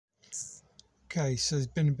Okay, so there's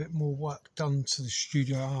been a bit more work done to the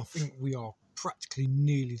studio. I think we are practically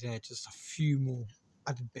nearly there, just a few more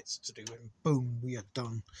added bits to do, and boom, we are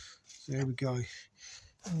done. So there we go,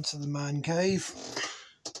 into the man cave.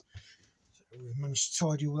 So we've managed to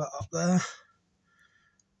tidy all that up there.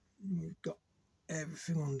 We've got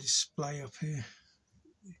everything on display up here.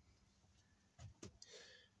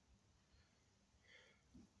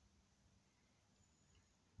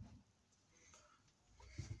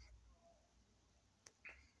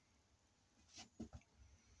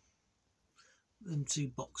 Them two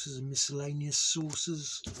boxes are miscellaneous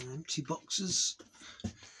saucers and empty boxes,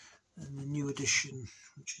 and the new addition,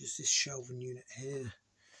 which is this shelving unit here,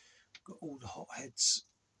 got all the hot heads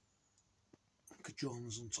and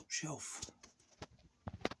cajonas on top shelf.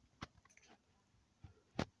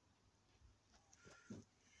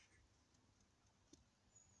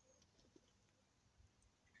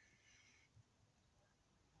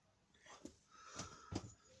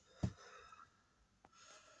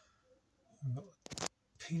 I've got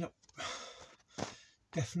peanut,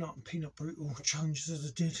 death nut and peanut brutal challenges as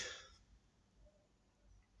I did.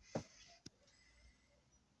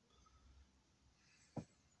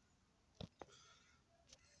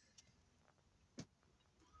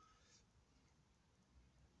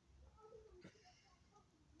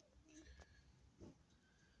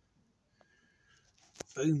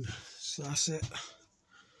 Boom, so that's it.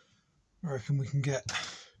 I reckon we can get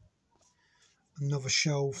another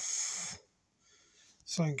shelf,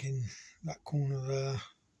 something in that corner there,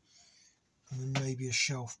 and then maybe a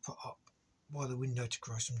shelf put up by the window to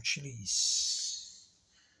grow some chilies.